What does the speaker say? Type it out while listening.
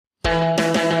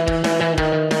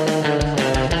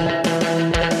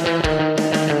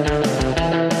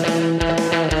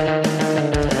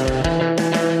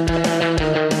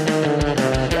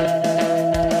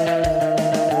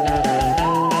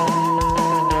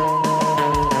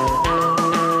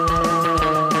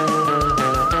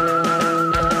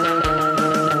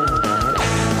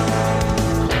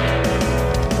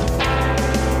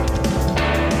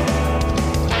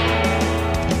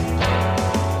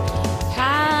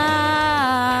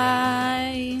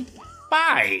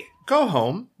Go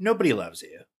home. Nobody loves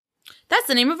you. That's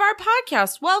the name of our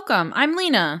podcast. Welcome. I'm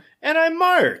Lena. And I'm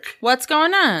Mark. What's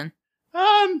going on?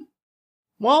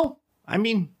 Well, I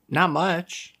mean, not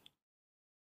much.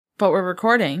 But we're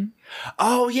recording.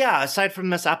 Oh, yeah, aside from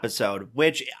this episode,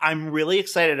 which I'm really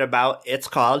excited about. It's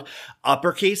called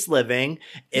Uppercase Living.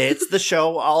 It's the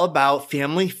show all about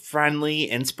family-friendly,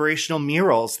 inspirational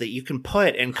murals that you can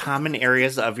put in common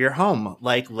areas of your home,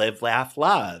 like Live, Laugh,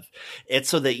 Love. It's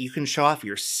so that you can show off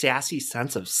your sassy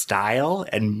sense of style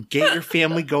and get your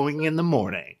family going in the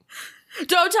morning.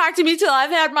 Don't talk to me till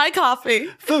I've had my coffee.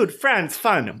 Food, friends,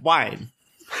 fun, wine.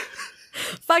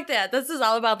 Fuck that. This is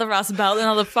all about the Rust Belt and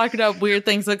all the fucked up weird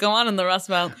things that go on in the Rust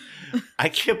Belt. I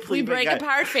can't believe we break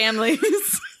apart families.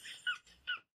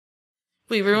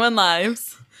 We ruin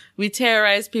lives. We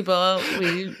terrorize people.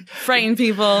 We frighten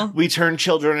people. We turn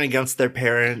children against their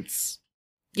parents.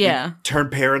 Yeah. We turn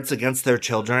parents against their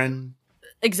children.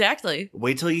 Exactly.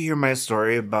 Wait till you hear my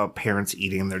story about parents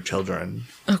eating their children.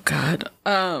 Oh, God.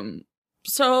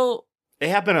 So... It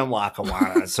happened in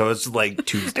Lackawanna, so it's like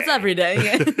Tuesday. It's every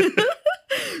day.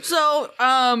 So,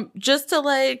 just to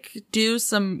like do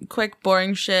some quick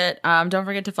boring shit, don't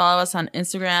forget to follow us on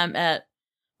Instagram at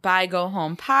Bye Go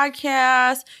Home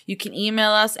Podcast. You can email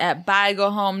us at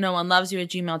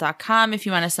byegohomenonelovesyou@gmail.com if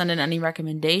you want to send in any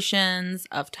recommendations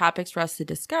of topics for us to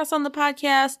discuss on the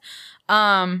podcast.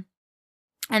 And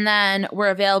then we're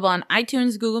available on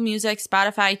iTunes, Google Music,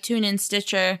 Spotify, TuneIn,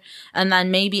 Stitcher, and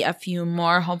then maybe a few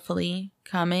more, hopefully,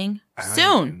 coming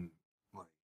soon.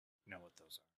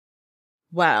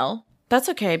 Well, that's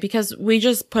okay because we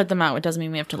just put them out. It doesn't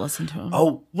mean we have to listen to them.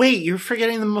 Oh, wait, you're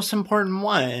forgetting the most important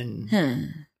one.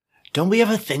 Don't we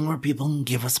have a thing where people can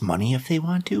give us money if they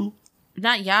want to?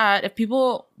 Not yet. If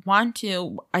people want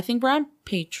to, I think we're on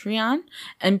Patreon.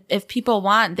 And if people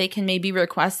want, they can maybe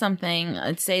request something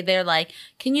and say they're like,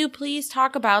 can you please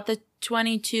talk about the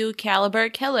 22 caliber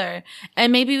killer?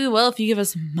 And maybe we will if you give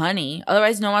us money.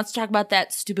 Otherwise, no one wants to talk about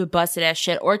that stupid busted ass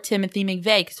shit or Timothy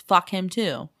McVeigh because fuck him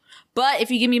too. But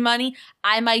if you give me money,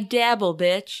 I might dabble,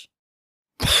 bitch.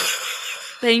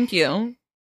 Thank you.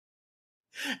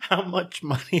 How much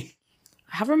money?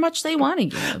 However much they want to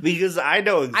give. Because I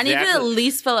know exactly. I need to at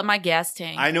least fill up my gas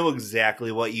tank. I know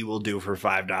exactly what you will do for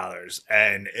 $5.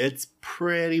 And it's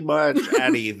pretty much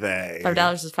anything.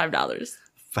 $5 is $5.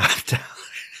 $5.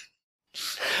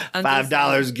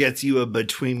 $5 gets you a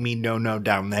between me no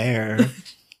down there.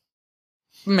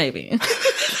 Maybe.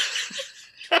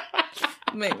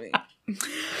 Maybe.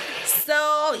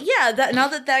 So yeah, now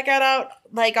that got out,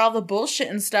 like all the bullshit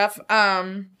and stuff,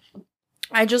 I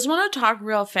just want to talk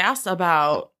real fast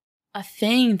about a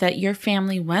thing that your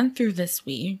family went through this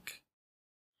week.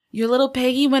 Your little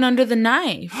Peggy went under the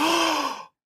knife.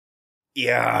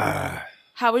 Yeah.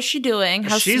 How is she doing?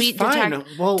 How She's sweet. fine.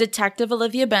 Detective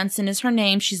Olivia Benson is her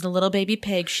name. She's the little baby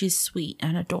pig. She's sweet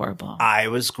and adorable. I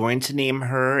was going to name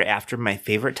her after my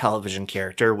favorite television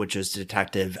character, which is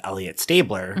Detective Elliot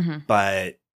Stabler. Mm-hmm.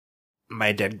 But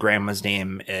my dead grandma's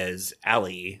name is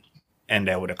Ellie, and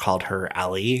I would have called her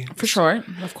Ellie. For short,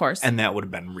 of course. And that would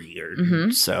have been weird. Mm-hmm.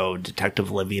 So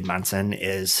Detective Olivia Benson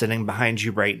is sitting behind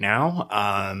you right now.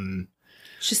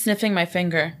 She's sniffing my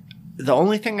finger. The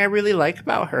only thing I really like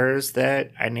about her is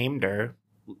that I named her.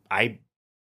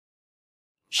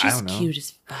 She's cute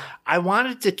as fuck. I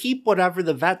wanted to keep whatever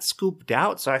the vet scooped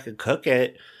out so I could cook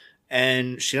it,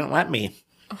 and she didn't let me.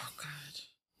 Oh God,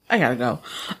 I gotta go.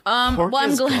 Well,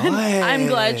 I'm glad. I'm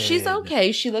glad she's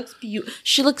okay. She looks beautiful.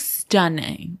 She looks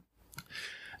stunning.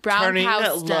 Brown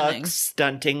cow stunning. Looks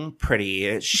stunting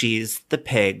pretty. She's the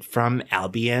pig from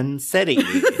Albion City.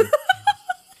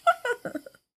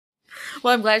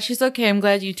 Well, I'm glad she's okay. I'm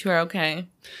glad you two are okay.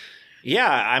 Yeah,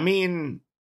 I mean,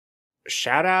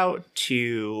 shout out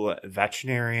to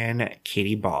veterinarian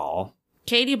Katie Ball.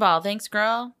 Katie Ball, thanks,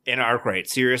 girl. In Arkwright.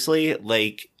 Seriously,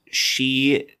 like,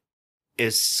 she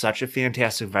is such a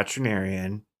fantastic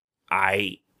veterinarian.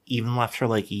 I even left her,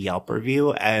 like, a Yelp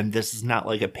review, and this is not,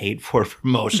 like, a paid-for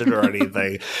promotion or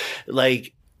anything.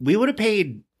 Like, we would have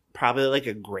paid probably like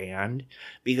 $1,000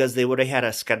 because they would have had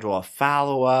us schedule a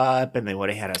follow-up and they would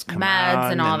have had us come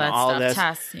meds and all that stuff. This.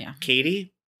 Tests, yeah.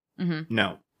 Katie? Mm-hmm.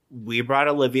 No. We brought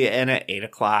Olivia in at 8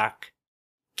 o'clock.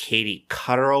 Katie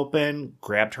cut her open,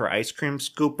 grabbed her ice cream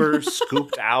scooper,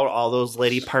 scooped out all those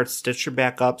lady parts, stitched her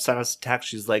back up, sent us a text.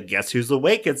 She's like, guess who's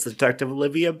awake? It's Detective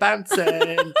Olivia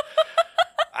Benson.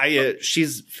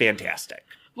 She's fantastic.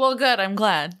 Well, good. I'm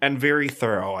glad. And very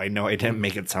thorough. I know I didn't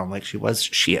make it sound like she was.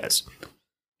 She is.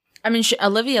 I mean,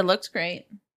 Olivia looks great.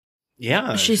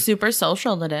 Yeah. She's super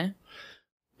social today.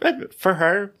 But for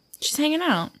her. She's hanging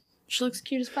out. She looks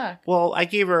cute as fuck. Well, I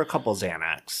gave her a couple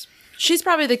Xanax. She's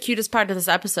probably the cutest part of this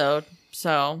episode.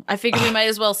 So I figure we might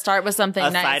as well start with something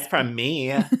nice. Aside from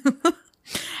me. I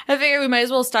figure we might as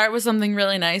well start with something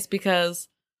really nice because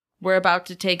we're about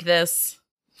to take this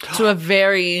to a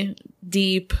very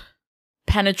deep,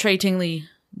 penetratingly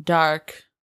dark,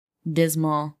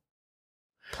 dismal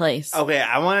place. Okay,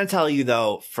 I want to tell you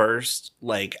though, first,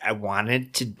 like, I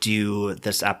wanted to do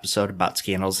this episode about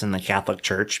scandals in the Catholic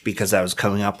Church because I was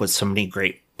coming up with so many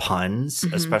great puns,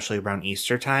 especially around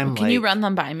Easter time. Can you run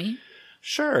them by me?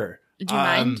 Sure. Do you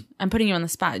mind? I'm putting you on the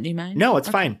spot. Do you mind? No, it's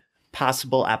fine.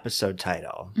 Possible episode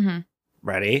title. Mm-hmm.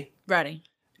 Ready? Ready.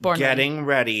 Getting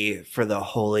ready for the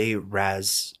Holy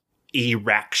Res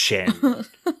Erection.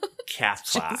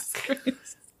 Catholic.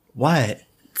 What?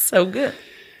 So good.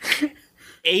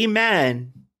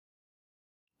 Amen.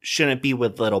 Shouldn't be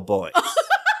with little boys.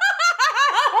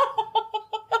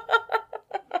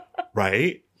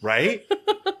 Right? Right?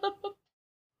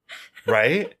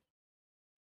 Right?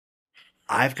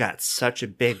 I've got such a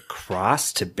big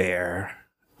cross to bear.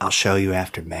 I'll show you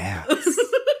after Mass.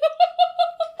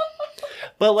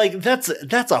 But like that's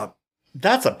a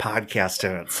podcast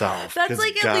in itself. That's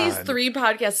like at least 3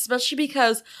 podcasts, especially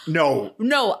because No,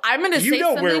 I'm going to say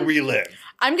something. Where we live.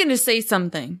 I'm going to say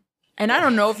something. And I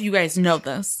don't know if you guys know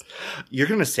this. You're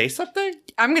going to say something?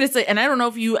 I'm going to say, and I don't know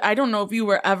if you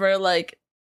were ever like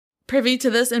privy to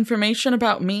this information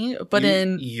about me, but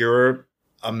you're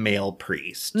a male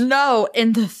priest. No,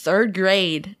 in the 3rd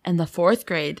grade and the 4th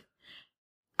grade,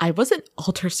 I was an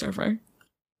altar server.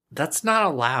 That's not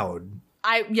allowed.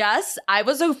 Yes, I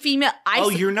was a female.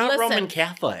 You're not Roman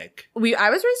Catholic. I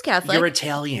was raised Catholic. You're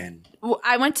Italian.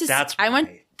 I went to. That's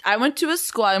why. I went to a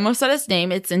school. I almost said its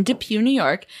name. It's in Depew, New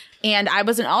York, and I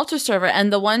was an altar server.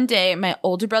 And the one day, my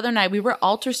older brother and I, we were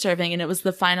altar serving, and it was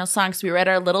the final song. So we were at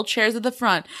our little chairs at the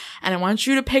front, and I want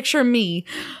you to picture me,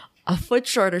 a foot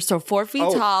shorter, so 4 feet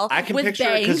tall. I can with picture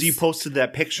bangs, it because you posted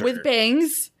that picture with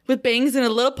bangs and a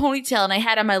little ponytail, and I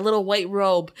had on my little white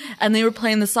robe, and they were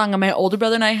playing the song, and my older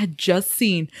brother and I had just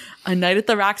seen A Night at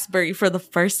the Roxbury for the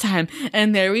first time,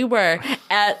 and there we were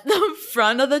at the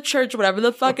front of the church, whatever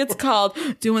the fuck it's called,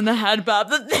 doing the head bob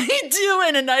that they do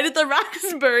in A Night at the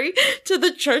Roxbury to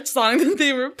the church song that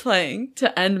they were playing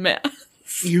to end Mass.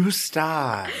 You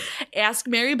stop. Ask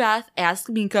Mary Beth, ask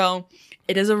Miko.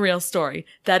 It is a real story.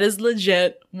 That is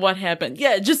legit what happened.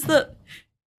 Yeah, just the...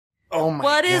 Oh my God.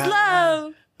 What is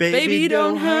love? Baby,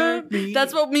 don't hurt me.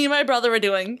 That's what me and my brother were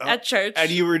doing at church. And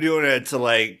you were doing it to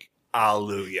like,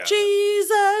 Alleluia.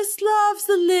 Jesus loves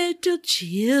the little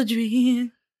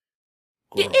children.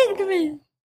 The ignorant.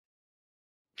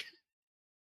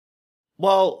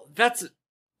 Well, that's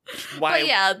why. But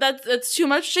yeah, that's too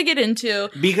much to get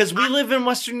into. Because we live in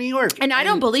Western New York. And I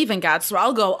don't believe in God, so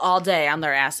I'll go all day on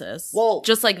their asses. Well,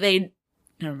 just like they...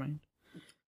 Never mind.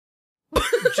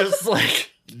 Just like...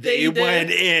 They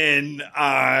went in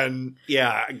on,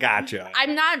 yeah, gotcha.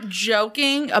 I'm not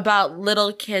joking about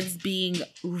little kids being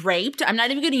raped. I'm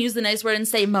not even going to use the nice word and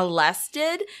say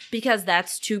molested because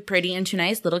that's too pretty and too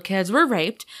nice. Little kids were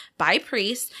raped by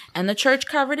priests and the church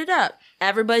covered it up.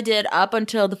 Everybody did up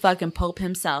until the fucking Pope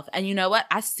himself. And you know what?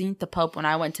 I seen the Pope when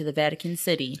I went to the Vatican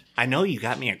City. I know you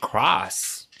got me a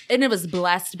cross. And it was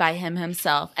blessed by him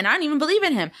himself. And I don't even believe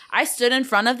in him. I stood in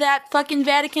front of that fucking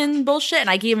Vatican bullshit and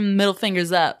I gave him middle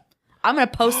fingers up. I'm going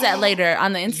to post that later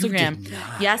on the Instagram. You did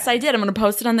not. Yes, I did. I'm going to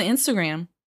post it on the Instagram.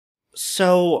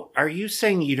 So, are you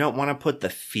saying you don't want to put the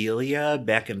philia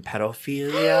back in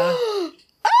pedophilia?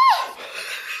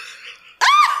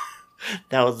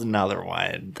 That was another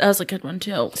one. That was a good one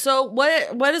too. So,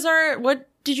 what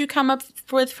did you come up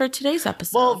with for today's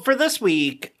episode? Well, for this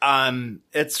week,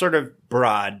 it's sort of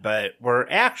broad, but we're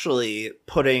actually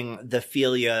putting the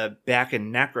philia back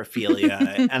in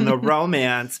necrophilia and the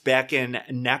romance back in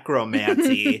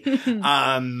necromancy.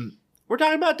 We're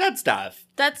talking about dead stuff.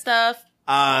 Dead stuff.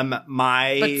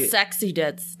 But sexy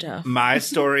dead stuff. My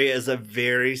story is a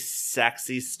very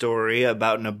sexy story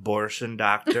about an abortion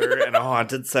doctor and a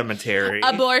haunted cemetery.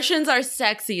 Abortions are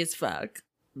sexy as fuck.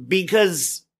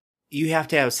 Because you have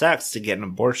to have sex to get an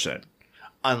abortion.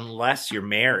 Unless you're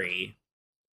married.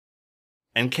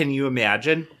 And can you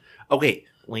imagine? Okay,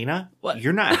 Lena, what?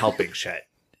 You're not helping shit.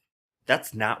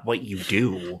 That's not what you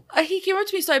do. He came up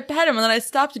to me, so I pet him, and then I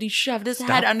stopped and he shoved his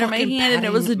head under my hand, and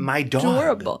it was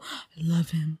adorable. I love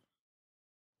him.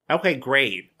 Okay,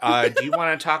 great. Do you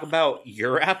want to talk about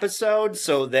your episode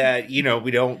so that,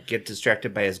 we don't get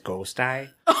distracted by his ghost eye?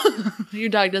 Your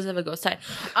dog does have a ghost eye.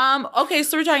 Okay,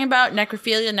 so we're talking about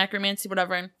necrophilia, necromancy,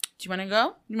 whatever. Do you want to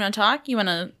go? You want to talk? You want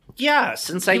to... Yeah,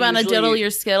 since you want to diddle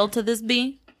your skittle to this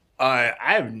bee?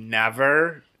 I've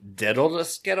never diddled a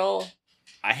skittle.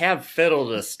 I have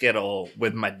fiddled a skittle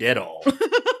with my diddle,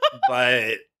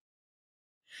 but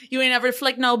You ain't ever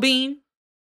flicked no bean?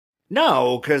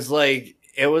 no, because like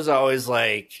it was always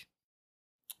like,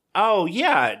 oh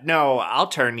yeah, no, I'll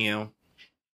turn you,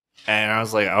 and I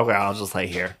was like, okay, I'll just lay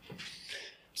here.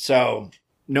 So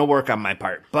no work on my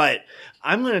part, but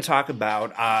I'm going to talk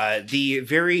about the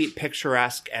very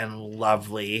picturesque and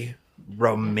lovely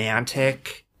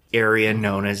romantic area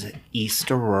known as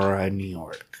East Aurora, New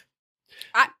York.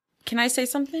 Can I say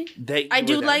something?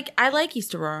 I like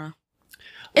East Aurora.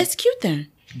 It's cute there.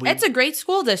 It's a great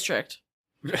school district.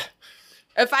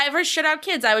 If I ever shit out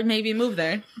kids, I would maybe move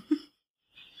there.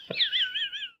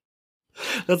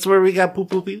 That's where we got Poo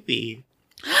Poo Pee Pee.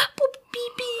 Poo Pee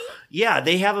Pee. Yeah,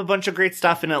 they have a bunch of great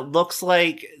stuff, and it looks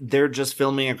like they're just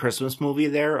filming a Christmas movie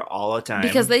there all the time.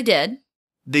 Because they did.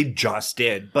 They just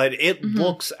did, but it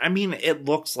looks, it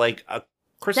looks like a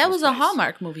Christmas That was place. a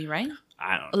Hallmark movie, right?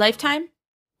 I don't know. Lifetime?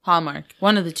 Hallmark.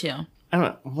 One of the two. I don't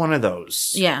know. One of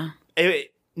those. Yeah.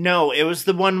 No, it was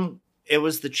the one, it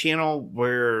was the channel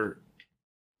where,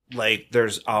 like,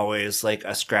 there's always, like,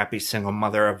 a scrappy single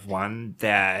mother of one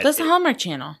that That's the Hallmark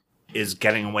channel. is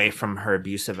getting away from her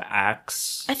abusive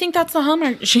ex. I think that's the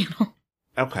Hallmark channel.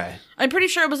 Okay. I'm pretty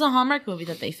sure it was a Hallmark movie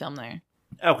that they filmed there.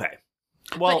 Okay.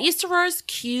 Well, but East Aurora's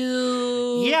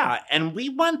cute. yeah, and we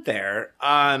went there,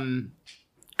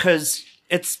 because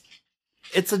it's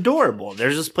adorable.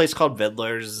 There's this place called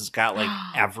Vidler's. It's got like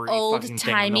every fucking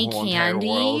thing in the whole entire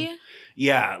world.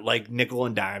 Yeah, like nickel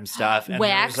and dime stuff. And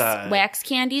wax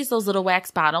candies, those little wax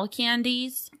bottle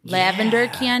candies, lavender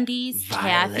candies,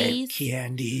 violet Kathy's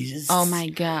candies. Oh my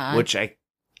god! Which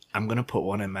I'm gonna put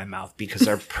one in my mouth because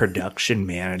our production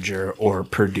manager or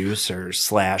producer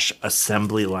 /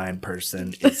 assembly line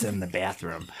person is in the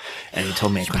bathroom, and he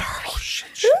told me, "Oh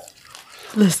shit."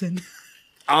 Listen.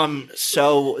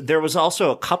 So there was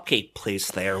also a cupcake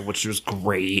place there, which was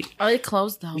great. Oh, it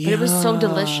closed though, but it was so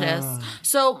delicious.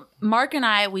 So Mark and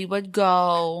I, we would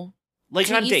go like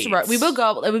on dates. We would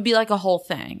go. It would be like a whole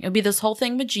thing. It would be this whole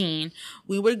thing with Jean.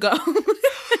 We would go.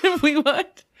 We would.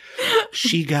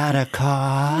 She got a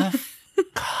cough.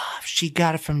 She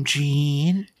got it from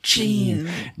Jean.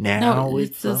 Now no,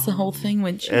 it's this whole thing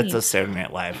with Jean. It's a Saturday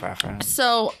Night Live reference.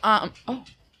 So,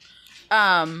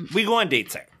 we go on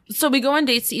dates there. So we go on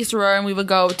dates to East Aurora, and we would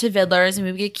go to Vidler's, and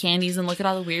we would get candies and look at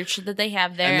all the weird shit that they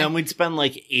have there. And then we'd spend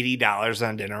like $80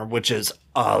 on dinner, which is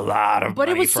a lot of money. But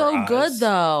it was so good,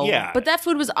 though. Yeah. But that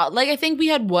food was, like, I think we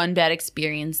had one bad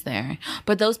experience there.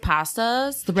 But those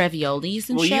pastas, the raviolis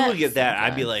and shit. Well, you would get that.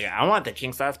 I'd be like, I want the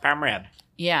king size prime rib.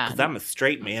 Yeah. Because I'm a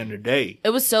straight man today.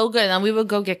 It was so good. And then we would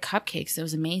go get cupcakes. It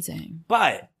was amazing.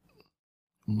 But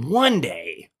one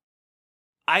day,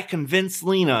 I convinced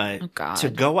Lena to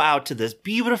go out to this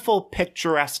beautiful,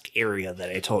 picturesque area that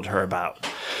I told her about.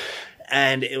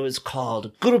 And it was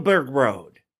called Gutenberg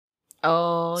Road.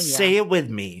 Oh, yeah. Say it with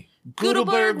me.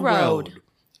 Gutenberg Road.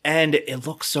 And it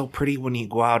looks so pretty when you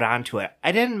go out onto it.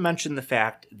 I didn't mention the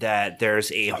fact that there's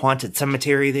a haunted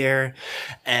cemetery there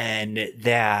and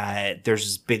that there's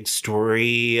this big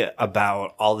story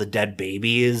about all the dead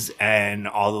babies and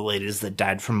all the ladies that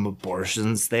died from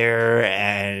abortions there.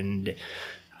 And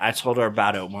I told her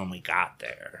about it when we got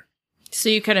there. So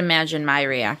you could imagine my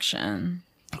reaction.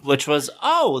 Which was,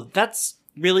 oh, that's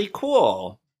really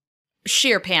cool.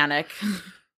 Sheer panic.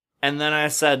 And then I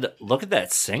said, look at that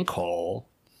sinkhole.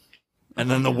 And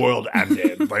then the world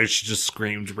ended. Like she just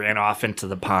screamed, ran off into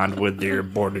the pond where their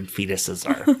aborted fetuses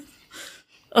are.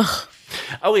 Ugh.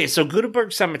 Okay, so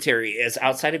Gutenberg Cemetery is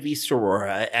outside of East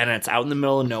Aurora, and it's out in the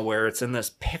middle of nowhere. It's in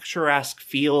this picturesque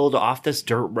field off this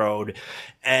dirt road,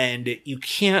 and you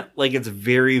can't, like, it's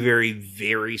very, very,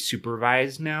 very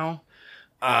supervised now.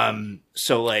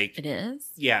 So, like... It is?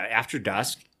 Yeah, after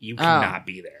dusk, you cannot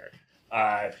be there.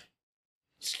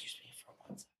 Excuse me for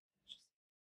 1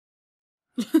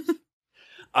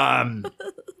 second.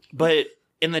 But...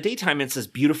 in the daytime, it's this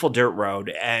beautiful dirt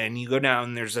road, and you go down,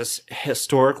 and there's this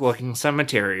historic-looking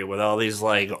cemetery with all these,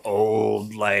 like,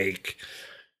 old, like,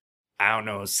 I don't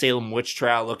know, Salem witch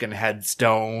trial-looking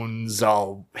headstones,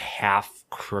 all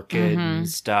half-crooked and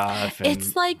stuff. And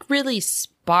it's, like, really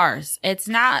sparse. It's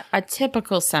not a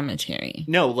typical cemetery.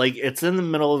 no, like, it's in the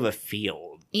middle of a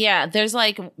field. Yeah, there's,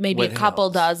 like, maybe With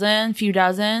a few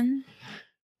dozen.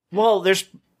 Well, there's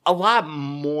a lot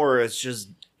more. It's just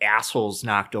assholes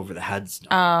knocked over the headstones.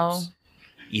 Oh.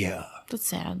 Yeah. That's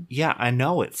sad. Yeah, I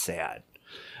know it's sad.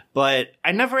 But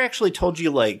I never actually told you,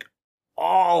 like,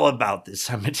 all about this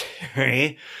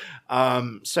cemetery.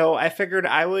 So I figured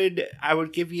I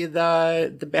would give you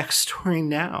the backstory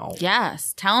now.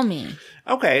 Yes, tell me.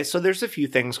 Okay, so there's a few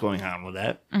things going on with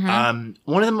it.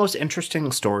 One of the most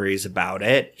interesting stories about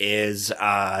it is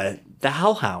the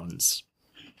hellhounds.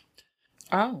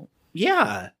 Oh.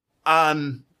 Yeah.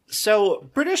 So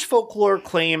British folklore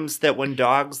claims that when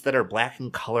dogs that are black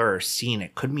in color are seen,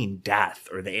 it could mean death,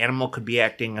 or the animal could be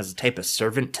acting as a type of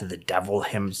servant to the devil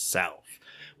himself.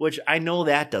 Which I know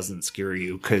that doesn't scare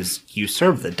you because you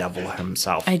serve the devil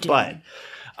himself. I do. But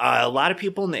a lot of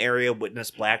people in the area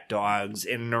witness black dogs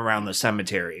in and around the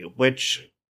cemetery,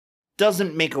 which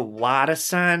doesn't make a lot of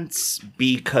sense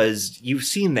because you've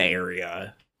seen the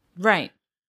area. Right.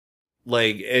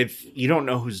 Like, if you don't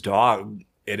know whose dog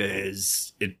it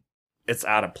is, it's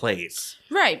out of place.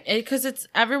 Right, because it's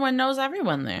everyone knows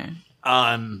everyone there.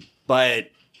 But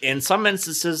in some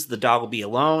instances, the dog will be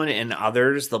alone. In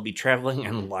others, they'll be traveling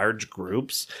in large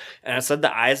groups. And I said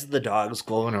the eyes of the dogs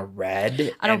glow in a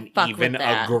red and even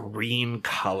a green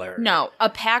color. No,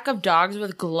 a pack of dogs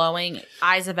with glowing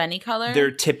eyes of any color? They're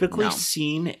typically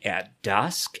seen at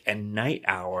dusk and night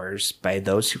hours by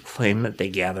those who claim that they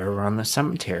gather around the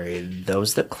cemetery.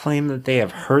 Those that claim that they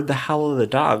have heard the howl of the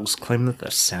dogs claim that the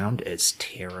sound is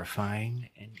terrifying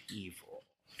and evil.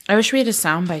 I wish we had a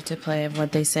soundbite to play of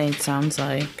what they say it sounds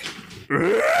like.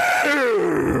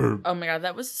 Oh my god,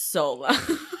 that was so loud.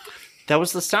 That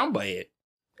was the soundbite.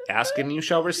 Ask and you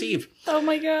shall receive. Oh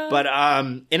my god. But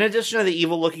in addition to the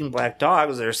evil-looking black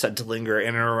dogs that are said to linger in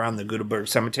and around the Gutenberg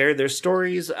Cemetery, there's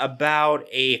stories about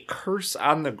a curse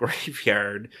on the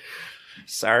graveyard.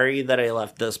 Sorry that I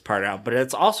left this part out, but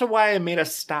it's also why I made a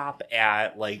stop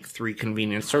at like 3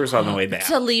 convenience stores on the way back.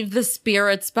 To leave the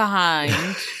spirits behind.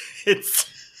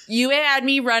 You had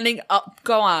me running up.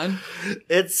 Go on.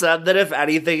 It's said that if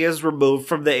anything is removed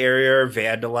from the area or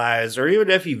vandalized, or even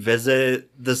if you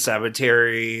visit the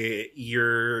cemetery,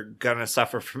 you're gonna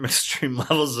suffer from extreme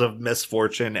levels of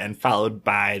misfortune and followed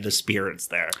by the spirits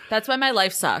there. That's why my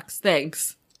life sucks.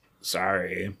 Thanks.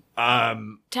 Sorry.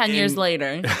 10 years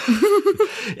later.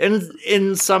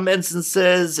 in some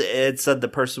instances, it said the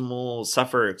person will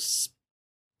suffer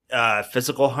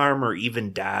physical harm or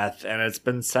even death. And it's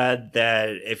been said that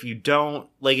if you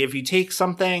take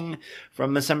something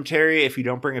from the cemetery, if you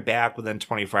don't bring it back within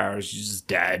 24 hours, you're just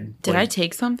dead. Did I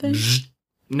take something?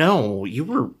 No,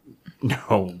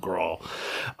 no, girl.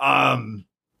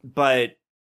 But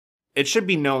it should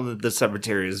be known that the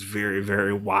cemetery is very,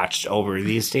 very watched over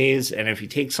these days. And if you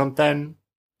take something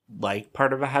like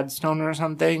part of a headstone or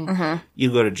something,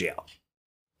 you go to jail.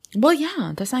 Well,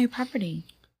 yeah, that's not your property.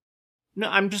 No,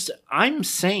 I'm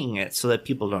saying it so that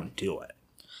people don't do it.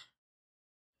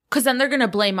 Because then they're going to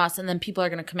blame us and then people are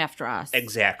going to come after us.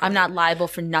 Exactly. I'm not liable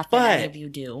for nothing any of you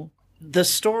do. The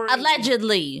story...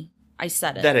 Allegedly. I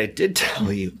said it. That I did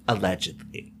tell you,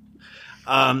 allegedly.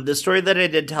 The story that I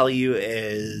did tell you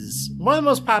is one of the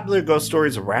most popular ghost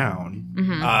stories around.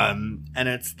 And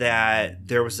it's that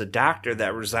there was a doctor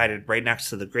that resided right next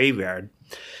to the graveyard.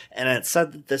 And it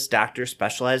said that this doctor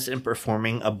specialized in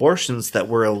performing abortions that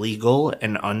were illegal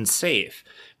and unsafe.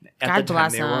 At the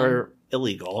time, they were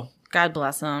illegal. God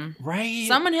bless him. Right?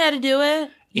 Someone had to do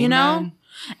it, you know?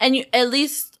 And at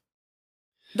least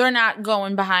they're not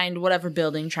going behind whatever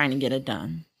building trying to get it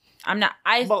done.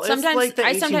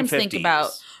 Sometimes think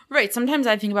about... Right, sometimes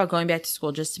I think about going back to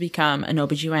school just to become an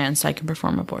OBGYN so I can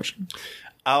perform abortion.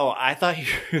 Oh, I thought you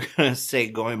were going to say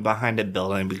going behind a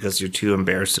building because you're too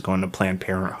embarrassed to go into Planned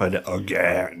Parenthood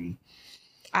again.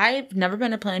 I've never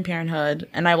been to Planned Parenthood,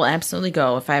 and I will absolutely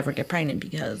go if I ever get pregnant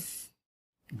because...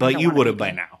 But you would have by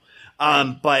now.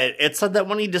 But it said that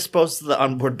when he disposed of the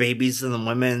unborn babies and the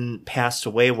women passed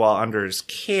away while under his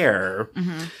care,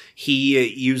 he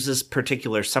used this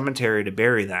particular cemetery to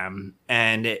bury them.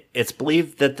 And it's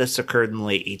believed that this occurred in the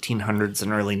late 1800s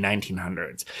and early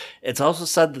 1900s. It's also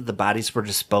said that the bodies were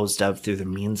disposed of through the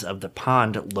means of the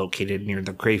pond located near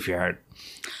the graveyard.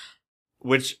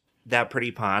 Which, that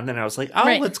pretty pond. And I was like,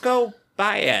 let's go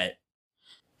buy it.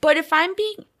 But if I'm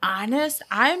being honest,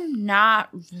 I'm not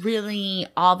really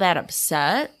all that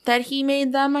upset that he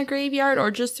made them a graveyard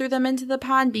or just threw them into the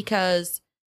pond because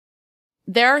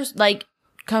there's like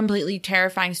completely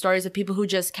terrifying stories of people who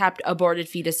just kept aborted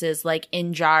fetuses like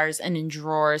in jars and in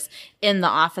drawers in the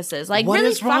offices. Like what really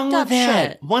is wrong fucked up with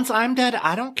that? shit. Once I'm dead,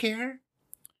 I don't care.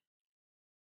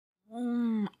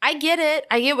 I get it.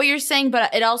 I get what you're saying,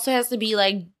 but it also has to be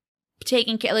like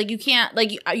taken care. Like you can't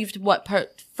you have to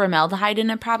put formaldehyde in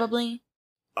it probably.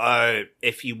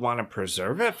 If you want to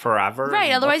preserve it forever,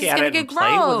 right? Otherwise, it's gonna get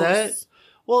gross.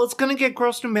 Well, it's gonna get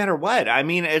gross no matter what. I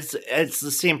mean, it's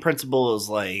the same principle as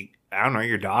like I don't know,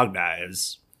 your dog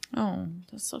dies. Oh,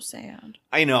 that's so sad.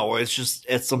 I know. It's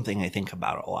something I think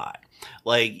about a lot.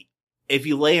 Like, if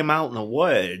you lay him out in the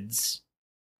woods,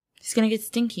 he's going to get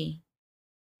stinky.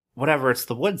 Whatever, it's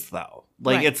the woods, though.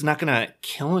 Like, Right. It's not going to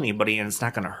kill anybody and it's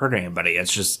not going to hurt anybody.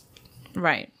 It's just...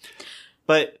 Right.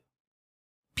 But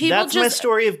that's my just...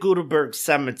 story of Gutenberg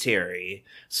Cemetery.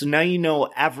 So now you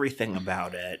know everything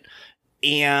about it.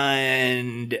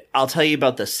 And I'll tell you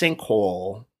about the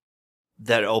sinkhole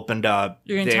that opened up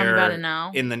You're going to tell me about it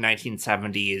now? In the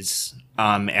 1970s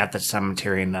at the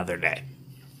cemetery another day.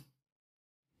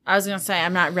 I was going to say,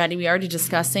 I'm not ready. We already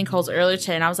discussed sinkholes earlier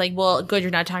today, and I was like, well, good,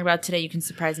 you're not talking about it today. You can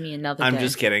surprise me another day. I'm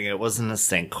just kidding. It wasn't a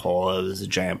sinkhole. It was a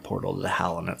giant portal to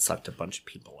hell, and it sucked a bunch of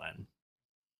people in.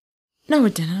 No,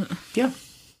 it didn't. Yeah.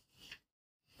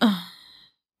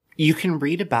 You can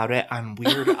read about it on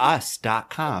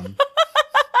WeirdUs.com.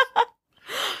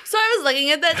 So I was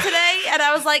looking at that today, and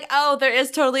I was like, oh, there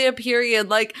is totally a period.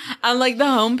 Like, on, like, the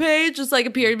homepage, just, like,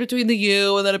 a period between the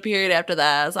U and then a period after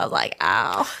that. So I was like,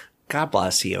 ow. God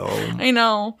bless you. I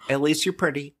know. At least you're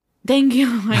pretty. Thank you,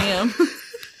 I am.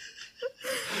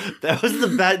 That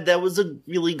was a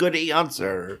really good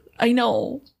answer. I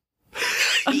know.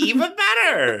 Even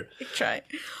better. I try.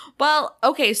 Well,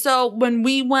 okay, so when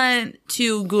we went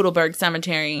to Gutenberg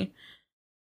Cemetery,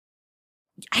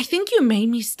 I think you made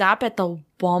me stop at the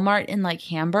Walmart in, like,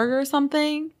 Hamburg or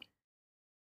something.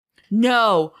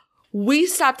 No, we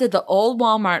stopped at the old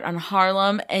Walmart on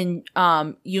Harlem and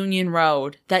Union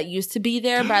Road that used to be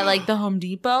there by, like, the Home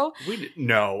Depot.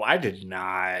 No, I did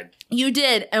not. You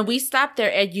did, and we stopped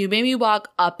there, and you made me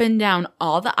walk up and down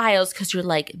all the aisles because you're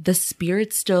like, the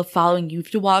spirit's still following you. You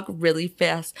have to walk really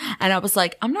fast. And I was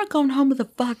like, I'm not going home with a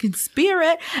fucking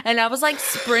spirit. And I was, like,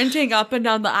 sprinting up and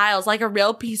down the aisles like a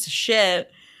real piece of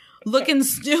shit, looking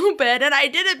stupid. And I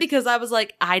did it because I was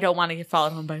like, I don't want to get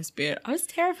followed home by a spirit. I was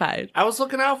terrified. I was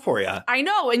looking out for you. I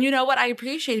know, and you know what? I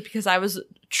appreciate it because I was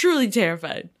truly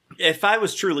terrified. If I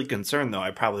was truly concerned, though,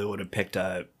 I probably would have picked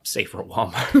a safer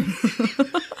Walmart.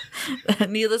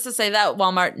 Needless to say, that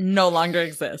Walmart no longer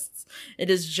exists. It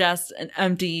is just an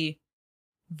empty,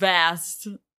 vast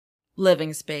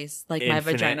living space like Infinite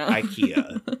my vagina.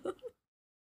 IKEA.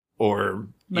 Or,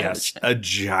 My yes, vagina. a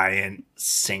giant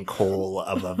sinkhole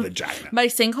of a vagina. My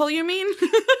sinkhole, you mean?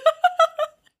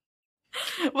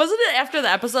 Wasn't it after the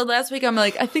episode last week? I'm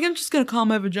like, I think I'm just going to call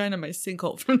my vagina my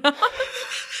sinkhole from now on.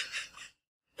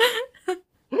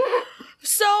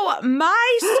 So,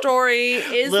 my story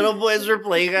is... Little boys were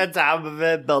playing on top of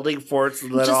it, building forts,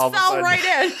 and then just all of a fell sudden... right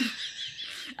in.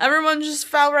 Everyone just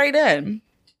fell right in.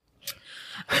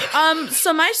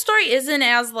 So my story isn't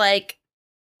as, like,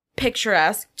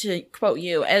 picturesque, to quote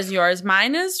you, as yours.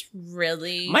 Mine is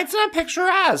really... Mine's not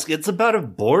picturesque. It's about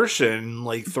abortion,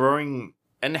 like throwing...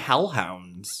 and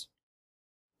hellhounds.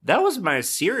 That was my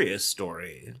serious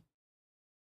story.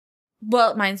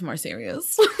 Well, mine's more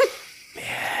serious.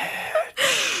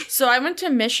 So I went to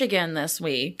Michigan this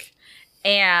week,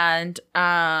 and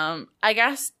I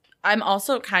guess I'm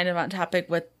also kind of on topic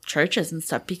with churches and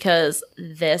stuff because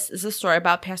this is a story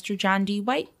about Pastor John D.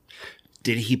 White.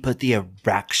 Did he put the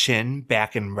erection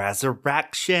back in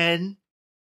resurrection?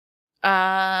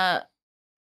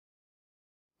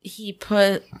 He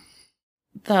put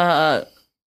the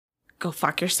go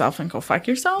fuck yourself and go fuck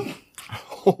yourself.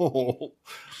 Oh,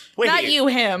 wait, Not you,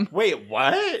 him. Wait,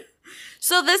 what?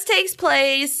 So this takes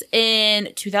place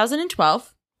in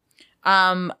 2012.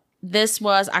 This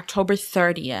was October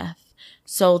 30th.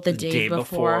 So the day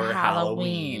before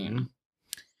Halloween.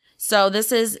 So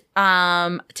this is,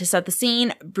 to set the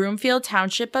scene, Broomfield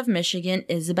Township of Michigan,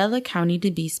 Isabella County to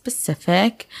be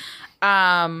specific.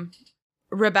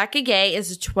 Rebecca Gay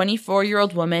is a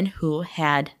 24-year-old woman who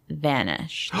had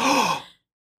vanished.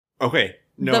 Okay.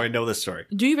 No, I know this story.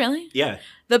 Do you really? Yeah.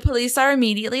 The police are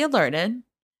immediately alerted.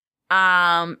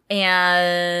 And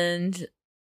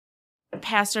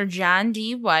Pastor John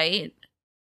D. White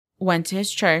went to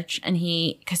his church, and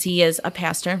because he is a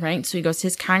pastor, right? So he goes to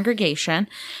his congregation,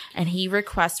 and he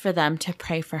requests for them to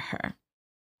pray for her.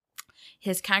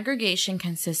 His congregation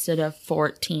consisted of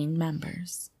 14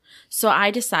 members. So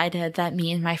I decided that me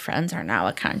and my friends are now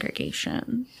a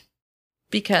congregation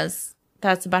because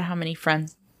that's about how many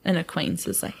friends and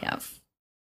acquaintances I have.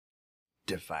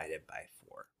 Divided by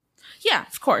 4. Yeah,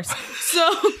 of course.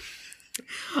 So,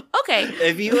 okay.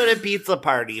 If you had a pizza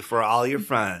party for all your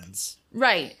friends,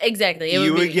 Right, exactly.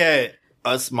 you would get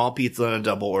a small pizza and a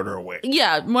double order of wings.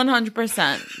 Yeah,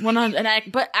 100%.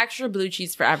 100, but extra blue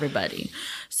cheese for everybody.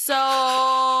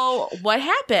 So, what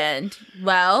happened?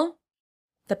 Well,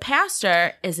 the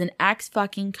pastor is an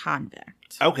ex-fucking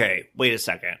convict. Okay, wait a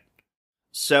second.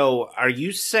 So, are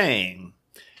you saying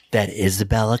that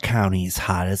Isabella County's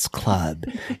hottest club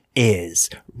is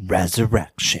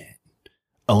Resurrection.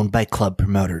 Owned by club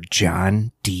promoter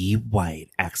John D. White,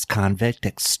 ex-convict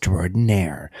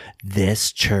extraordinaire.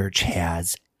 This church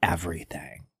has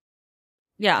everything.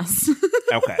 Yes.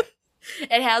 Okay.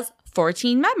 It has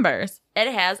 14 members.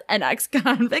 It has an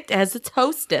ex-convict as its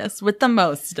hostess with the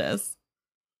mostess.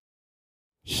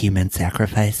 Human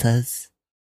sacrifices?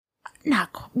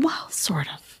 Well, sort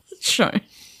of. Sure.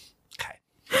 Okay.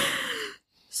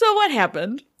 So what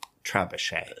happened?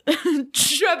 Trebuchet.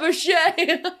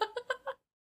 Trebuchet.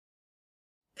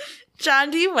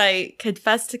 John D. White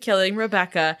confessed to killing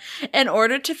Rebecca in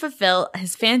order to fulfill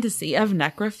his fantasy of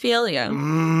necrophilia.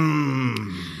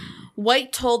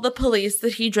 White told the police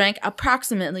that he drank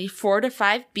approximately 4 to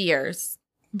 5 beers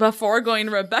before going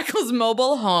to Rebecca's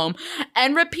mobile home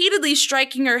and repeatedly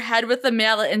striking her head with a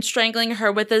mallet and strangling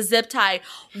her with a zip tie.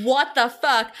 What the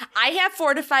fuck? I have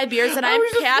 4 to 5 beers and I'm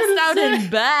passed out in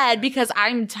bed because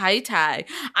I'm tie-tie.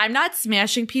 I'm not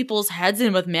smashing people's heads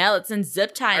in with mallets and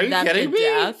zip tying them to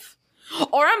death.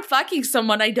 Or I'm fucking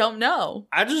someone I don't know.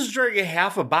 I just drank a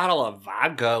half a bottle of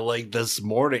vodka like this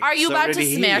morning. Are you about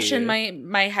to smash in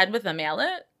my head with a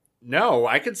mallet? No,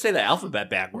 I could say the alphabet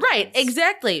backwards. Right,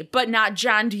 exactly. But not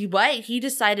John D. White. He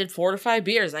decided 4 to 5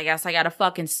 beers. I guess I gotta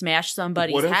fucking smash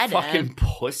somebody's head in. What a fucking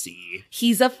pussy.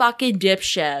 He's a fucking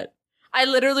dipshit. I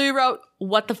literally wrote,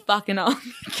 what the fuck in all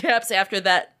caps after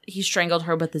that he strangled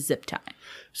her with a zip tie.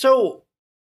 So,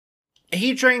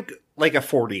 he drank like a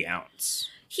 40 ounce.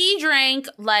 He drank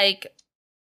like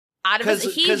out of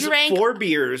his, he drank 4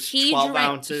 beers, 12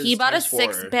 ounces. He bought a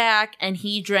 6-pack and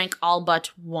he drank all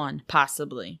but 1,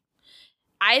 possibly.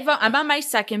 I'm on my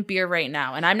 2nd beer right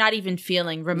now, and I'm not even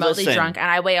feeling remotely drunk, and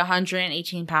I weigh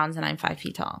 118 pounds and I'm 5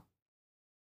 feet tall.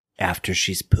 After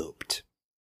she's pooped.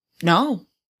 No,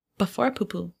 before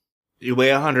poo-poo. You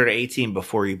weigh 118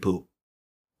 before you poop.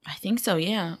 I think so,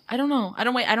 yeah. I don't know. I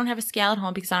don't have a scale at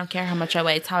home because I don't care how much I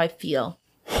weigh. It's how I feel.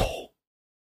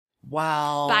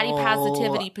 Well, body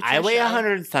positivity, Patricia. I weigh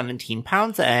 117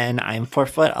 pounds and I'm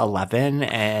 4'11",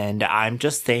 and I'm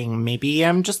just saying maybe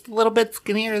I'm just a little bit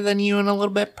skinnier than you and a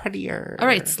little bit prettier. All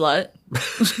right, slut.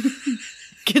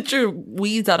 Get your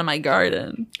weeds out of my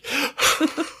garden.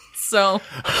 So,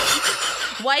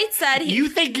 White said You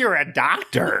think you're a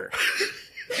doctor.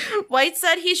 White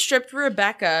said he stripped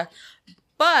Rebecca,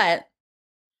 but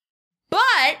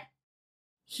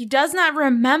he does not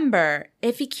remember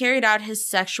if he carried out his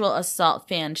sexual assault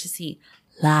fantasy.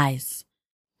 Lies.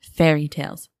 Fairy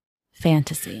tales.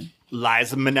 Fantasy.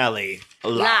 Liza Minnelli.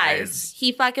 Lies.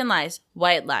 He fucking lies.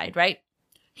 White lied, right?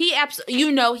 He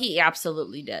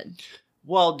absolutely did.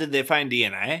 Well, did they find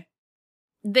DNA?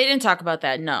 They didn't talk about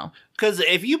that, no. Because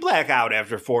if you black out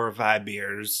after 4 or 5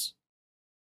 beers,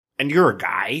 and you're a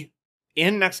guy,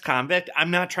 in ex-convict, I'm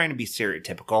not trying to be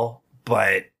stereotypical,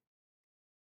 but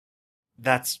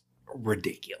that's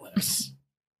ridiculous.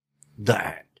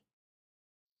 That.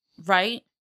 Right?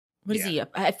 What is he?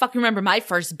 I fucking remember my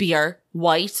first beer.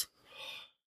 White.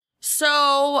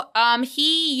 So,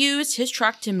 he used his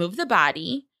truck to move the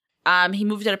body. He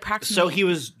moved it approximately. So he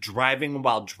was driving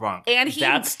while drunk. And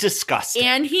that's disgusting.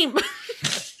 And he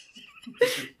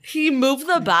moved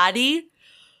the body,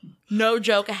 no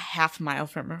joke, a half mile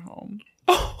from her home.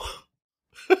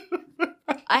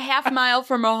 A half mile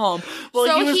from her home. Well,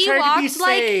 so he was trying to be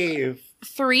safe.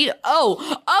 He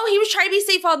was trying to be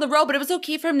safe on the road, but it was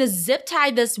okay for him to zip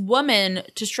tie this woman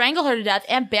to strangle her to death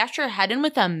and bash her head in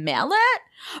with a mallet?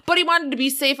 But he wanted to be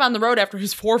safe on the road after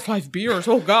his 4 or 5 beers.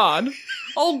 Oh, God.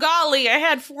 Oh, golly, I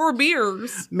had 4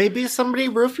 beers. Maybe somebody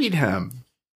roofied him.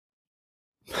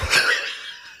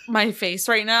 My face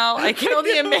right now, I can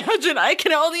only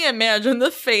imagine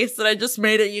the face that I just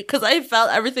made at you because I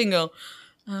felt everything go.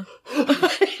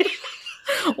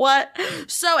 What?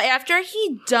 So after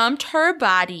he dumped her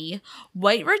body,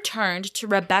 White returned to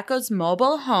Rebecca's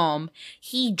mobile home.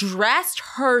 He dressed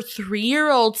her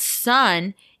 3-year-old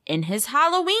son in his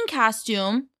Halloween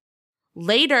costume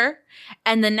later,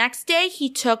 and the next day he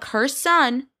took her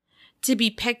son to be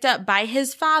picked up by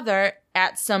his father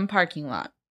at some parking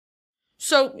lot.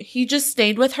 So he just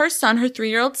stayed with her son, her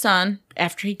 3-year-old son,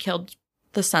 after he killed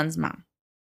the son's mom.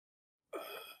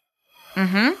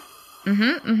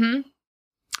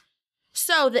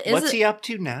 So what's he up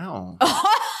to now?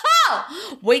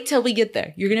 Wait till we get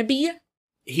there. You're gonna be.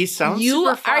 He sounds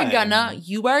super fun.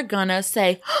 You are gonna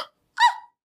say.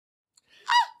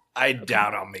 I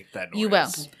doubt I'll make that noise. You will.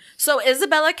 So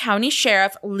Isabella County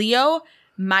Sheriff Leo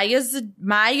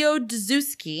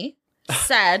Mioduszewski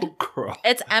said,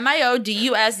 it's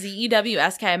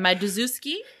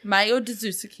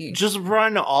Mioduszewski. Just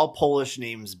run all Polish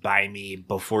names by me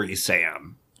before you say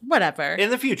them. whatever. In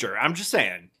the future, I'm just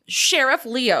saying. Sheriff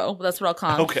Leo, that's what I'll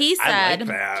call him. Okay, I like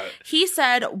that. He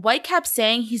said White kept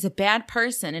saying he's a bad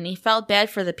person and he felt bad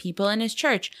for the people in his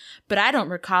church, but I don't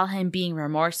recall him being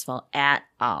remorseful at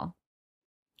all.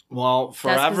 Well,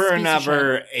 forever and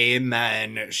ever,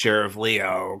 amen, Sheriff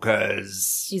Leo,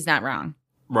 because... he's not wrong.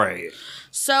 Right.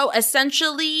 So,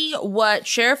 essentially, what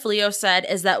Sheriff Leo said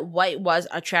is that White was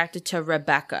attracted to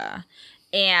Rebecca.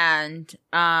 And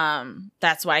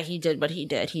that's why he did what he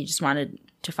did. He just wanted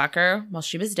to fuck her while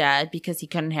she was dead because he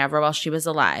couldn't have her while she was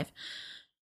alive.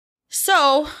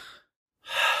 So,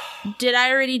 did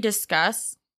I already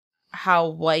discuss how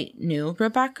White knew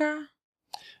Rebecca?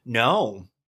 No.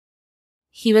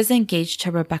 He was engaged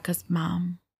to Rebecca's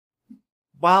mom.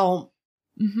 Well,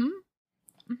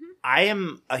 I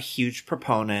am a huge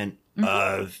proponent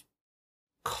of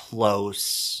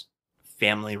close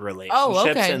family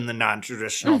relationships in the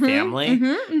non-traditional family.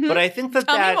 But I think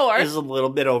that is a little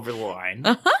bit over the line.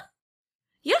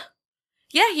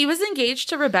 Yeah, he was engaged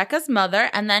to Rebecca's mother,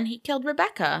 and then he killed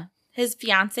Rebecca, his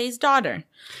fiance's daughter.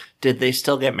 Did they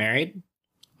still get married?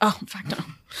 Oh, fuck no.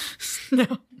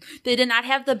 No. They did not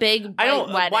have the big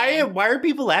wedding. Why are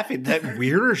people laughing? That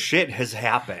weirder shit has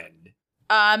happened.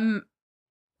 I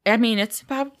mean, it's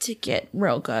about to get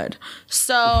real good.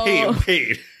 So...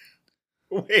 Wait.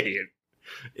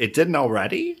 It didn't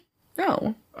already?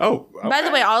 No. Oh, okay. By the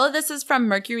way, all of this is from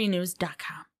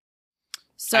mercurynews.com.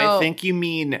 So I think you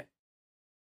mean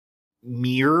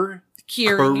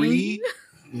Curie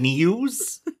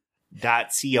News.com.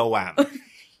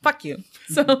 Fuck you.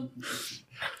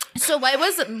 So White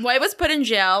was put in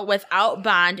jail without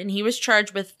bond, and he was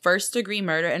charged with first-degree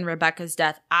murder in Rebecca's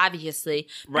death, obviously,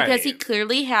 because he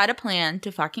clearly had a plan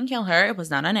to fucking kill her. It was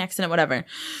not an accident, whatever.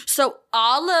 So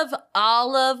all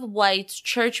of White's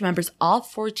church members, all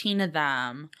 14 of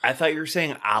them. I thought you were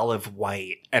saying Olive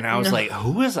White, and I was like,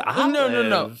 who is Olive?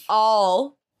 No.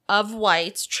 All of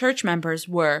White's church members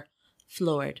were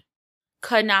floored.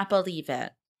 Could not believe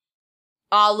it.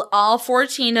 All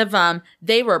 14 of them,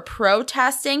 they were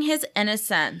protesting his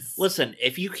innocence. Listen,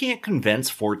 if you can't convince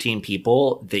 14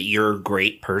 people that you're a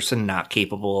great person not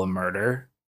capable of murder,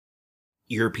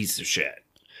 you're a piece of shit.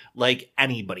 Like,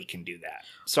 anybody can do that.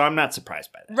 So I'm not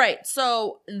surprised by that. Right.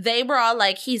 So they were all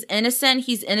like, he's innocent,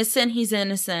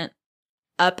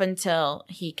 up until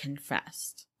he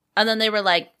confessed. And then they were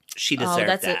like, she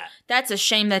deserved that. That's a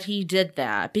shame that he did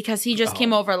that because he just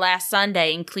came over last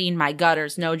Sunday and cleaned my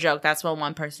gutters. No joke. That's what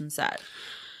one person said.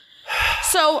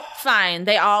 So, fine.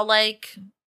 They all, like,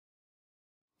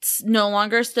 no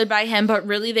longer stood by him, but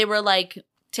really they were, like,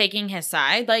 taking his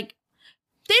side. Like,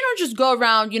 they don't just go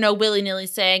around, willy-nilly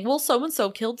saying, well,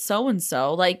 so-and-so killed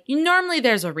so-and-so. Like, normally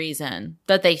there's a reason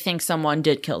that they think someone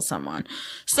did kill someone.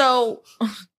 So...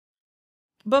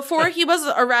 Before he was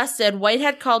arrested, White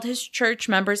had called his church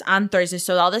members on Thursday.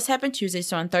 So all this happened Tuesday.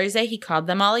 So on Thursday, he called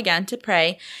them all again to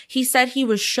pray. He said he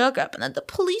was shook up and that the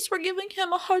police were giving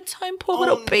him a hard time. Poor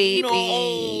little baby.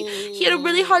 No. He had a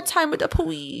really hard time with the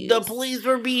police. The police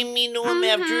were being mean to him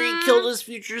after he killed his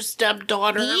future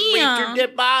stepdaughter and raped her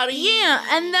dead body. Yeah,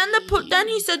 and then then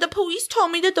he said the police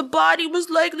told me that the body was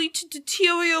likely to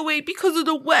deteriorate because of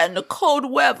the wet and the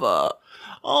cold weather.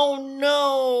 Oh,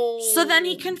 no. So then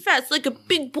he confessed, like a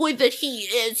big boy that he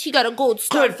is. He got a gold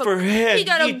star. Good for him. He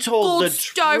got a gold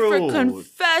star for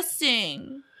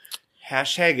confessing.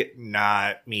 Hashtag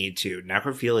not me too.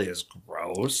 Necrophilia is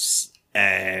gross.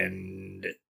 And...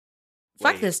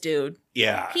 Fuck this dude.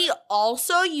 Yeah. He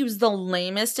also used the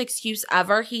lamest excuse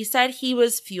ever. He said he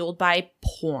was fueled by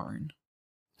porn.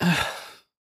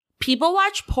 People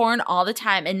watch porn all the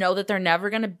time and know that they're never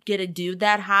going to get a dude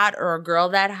that hot or a girl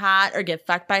that hot or get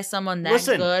fucked by someone that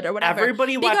good or whatever.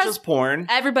 Everybody watches porn.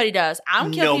 Everybody does. I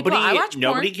don't kill people. I watch porn.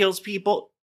 Nobody kills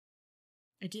people.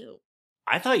 I do.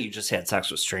 I thought you just had sex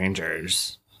with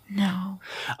strangers. No.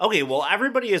 Okay, well,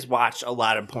 everybody has watched a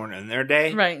lot of porn in their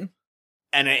day. Right.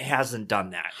 And it hasn't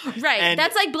done that. Right. And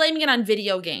that's like blaming it on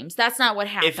video games. That's not what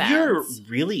happens. If you're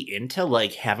really into,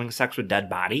 like, having sex with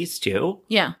dead bodies, too.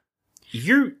 Yeah.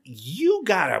 You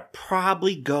gotta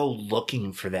probably go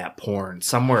looking for that porn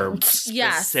somewhere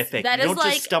specific. That you don't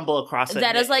is just stumble across it.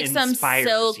 That is like some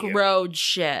Silk Road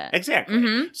shit. Exactly.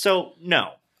 Mm-hmm. So,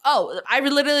 no. Oh, I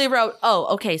literally wrote,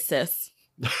 okay, sis,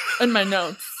 in my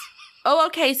notes. Oh,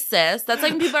 okay, sis. That's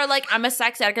like when people are like, I'm a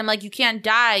sex addict. I'm like, you can't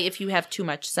die if you have too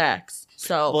much sex.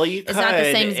 So it's not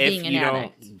the same as being an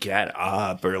addict. Don't get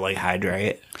up or, like,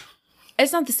 hydrate.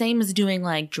 It's not the same as doing,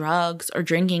 like, drugs or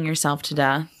drinking yourself to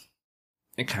death.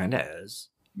 It kind of is.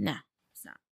 No, it's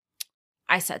not.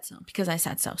 I said so because I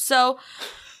said so. So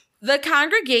The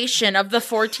congregation of the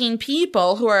 14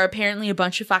 people, who are apparently a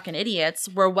bunch of fucking idiots,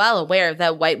 were well aware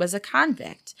that White was a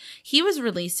convict. He was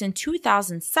released in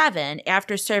 2007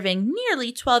 after serving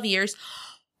nearly 12 years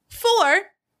for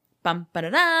the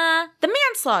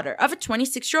manslaughter of a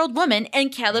 26-year-old woman in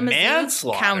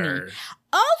Kalamazoo County.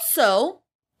 Also,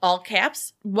 all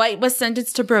caps, White was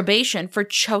sentenced to probation for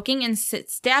choking and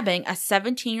stabbing a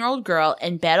 17-year-old girl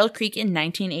in Battle Creek in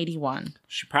 1981.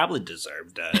 She probably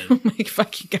deserved it. Oh my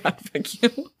fucking God, fuck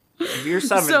you. If you're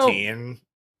 17.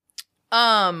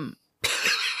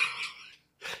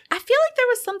 I feel like there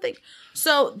was something.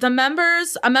 So a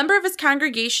member of his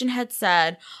congregation had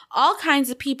said, all kinds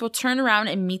of people turn around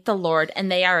and meet the Lord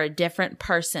and they are a different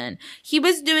person. He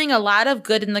was doing a lot of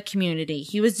good in the community.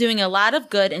 He was doing a lot of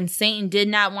good and Satan did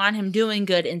not want him doing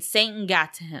good and Satan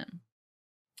got to him.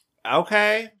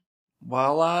 Okay.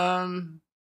 Well,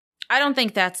 I don't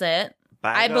think that's it.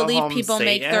 I believe people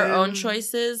make their own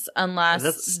choices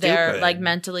unless they're like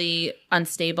mentally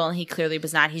unstable, and he clearly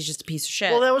was not. He's just a piece of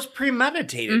shit. Well, that was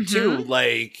premeditated too.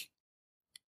 Like,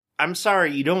 I'm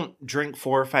sorry, you don't drink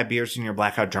 4 or 5 beers and you're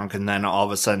blackout drunk, and then all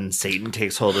of a sudden Satan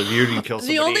takes hold of you and you kill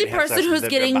somebody. The only person who's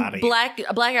getting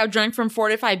blackout drunk from 4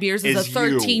 to 5 beers is a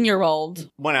 13-year-old.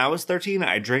 When I was 13,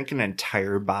 I drank an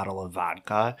entire bottle of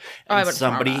vodka, and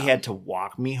somebody had to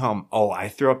walk me home. Oh, I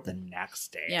threw up the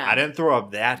next day. Yeah. I didn't throw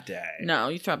up that day. No,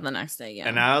 you threw up the next day, yeah.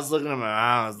 And I was looking at my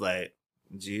mom, I was like,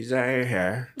 "Geez, out your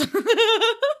hair."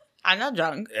 I'm not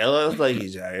drunk. It looks like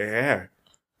he's out your hair.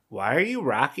 Why are you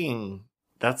rocking?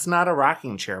 That's not a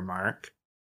rocking chair, Mark.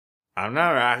 I'm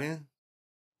not rocking.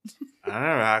 I'm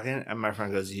not rocking. And my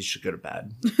friend goes, "You should go to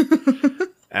bed."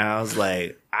 And I was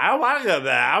like, "I don't want to go to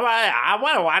bed. I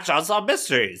want to watch Unsolved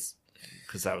Mysteries."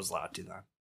 Because I was allowed to then.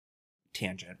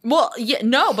 Tangent. Well, yeah,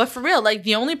 no, but for real, like,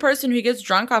 the only person who gets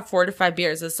drunk off 4 to 5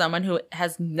 beers is someone who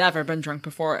has never been drunk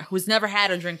before, who's never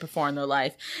had a drink before in their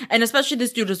life. And especially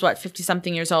this dude was,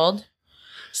 50-something years old?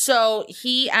 So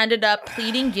he ended up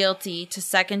pleading guilty to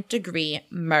second-degree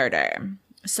murder.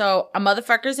 So a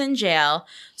motherfucker's in jail,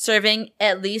 serving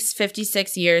at least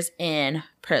 56 years in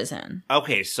prison.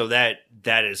 Okay, so that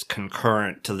is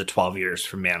concurrent to the 12 years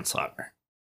for manslaughter.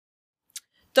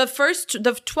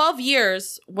 The 12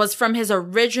 years was from his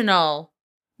original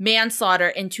manslaughter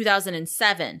in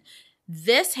 2007.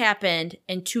 This happened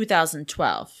in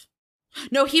 2012.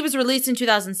 No, he was released in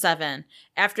 2007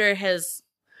 after his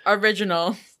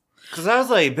original. Because I was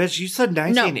like, bitch, you said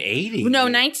 1980. No,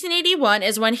 1981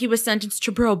 is when he was sentenced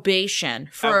to probation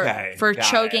for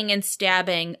choking and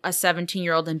stabbing a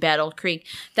 17-year-old in Battle Creek.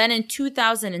 Then in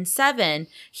 2007,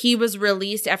 he was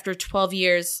released after 12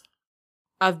 years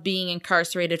of being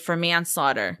incarcerated for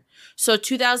manslaughter. So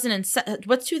 2007,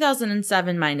 what's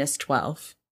 2007 minus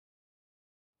 12?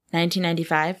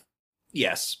 1995?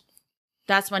 Yes.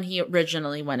 That's when he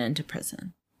originally went into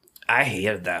prison. I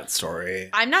hated that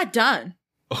story. I'm not done.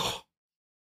 Ugh.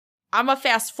 I'm going to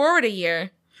fast forward a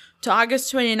year to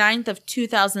August 29th of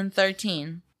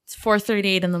 2013. It's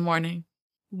 4:38 in the morning.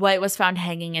 White was found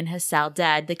hanging in his cell,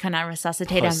 dead. They could not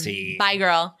resuscitate him. Bye,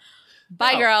 girl.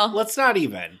 Bye, girl. Let's not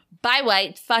even. Bye,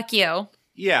 White. Fuck you.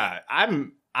 Yeah,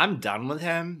 I'm done with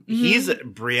him. Mm-hmm. He's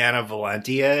Brianna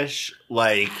Valenti-ish.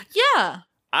 Like, yeah.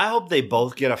 I hope they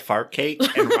both get a fart cake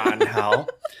and rot in hell.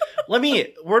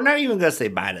 We're not even going to say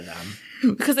bye to them.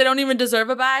 Because they don't even deserve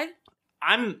a bye?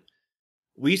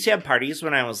 We used to have parties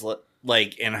when I was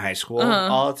like in high school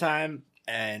all the time.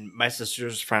 And my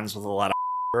sister's friends with a lot of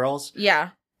girls. Yeah.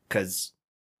 Because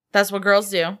that's what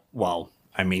girls do. Well,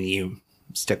 I mean, you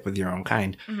stick with your own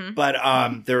kind. Mm-hmm.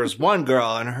 But there was one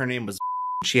girl and her name was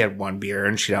she had one beer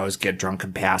and she'd always get drunk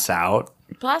and pass out.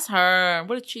 Bless her.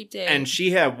 What a cheap day. And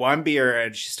she had one beer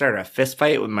and she started a fist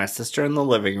fight with my sister in the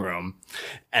living room.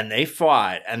 And they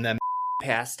fought and then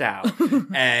passed out.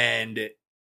 And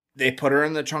they put her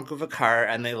in the trunk of a car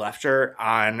and they left her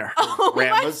on her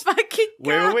grandma's. My fucking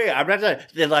God. Wait. I'm not done.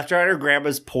 They left her on her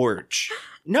grandma's porch.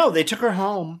 No, they took her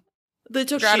home. They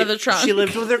took her out of the trunk. She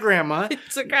lived with her grandma. They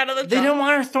took her out of the trunk. They didn't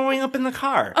want her throwing up in the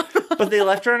car. But they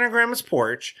left her on her grandma's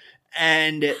porch.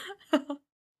 And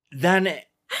then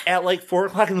at like 4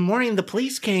 o'clock in the morning, the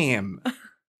police came.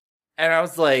 And I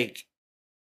was like,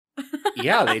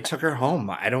 yeah, they took her home.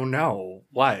 I don't know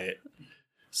what.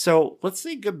 So let's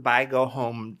say goodbye, go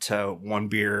home to one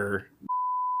beer.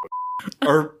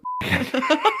 Or.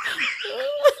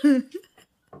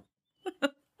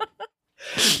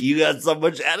 You got so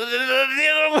much editing to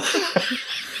do.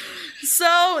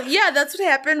 So, yeah, that's what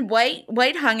happened.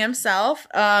 White hung himself.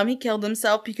 He killed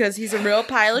himself because he's a real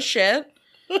pile of shit.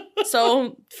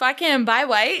 So, fuck him. Bye,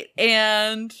 White.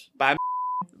 And... Bye.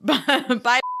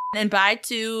 Bye. And bye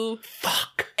to...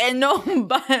 Fuck. And no,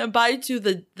 buy to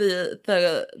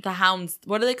the hounds.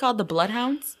 What are they called? The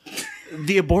bloodhounds?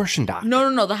 The abortion doctor.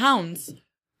 No, the hounds.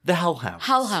 The hellhounds.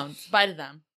 Hellhounds. Bye to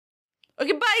them.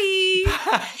 Okay, bye.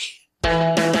 Bye.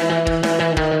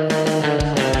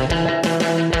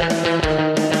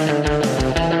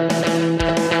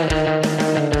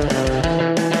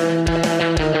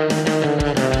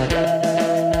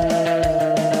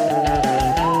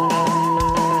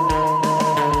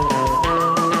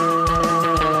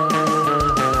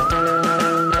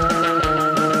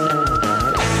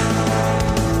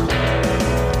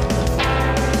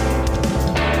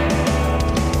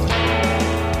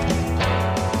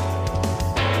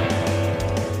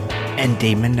 And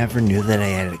Damon never knew that I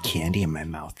had a candy in my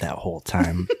mouth that whole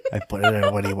time. I put it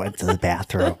in when he went to the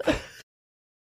bathroom.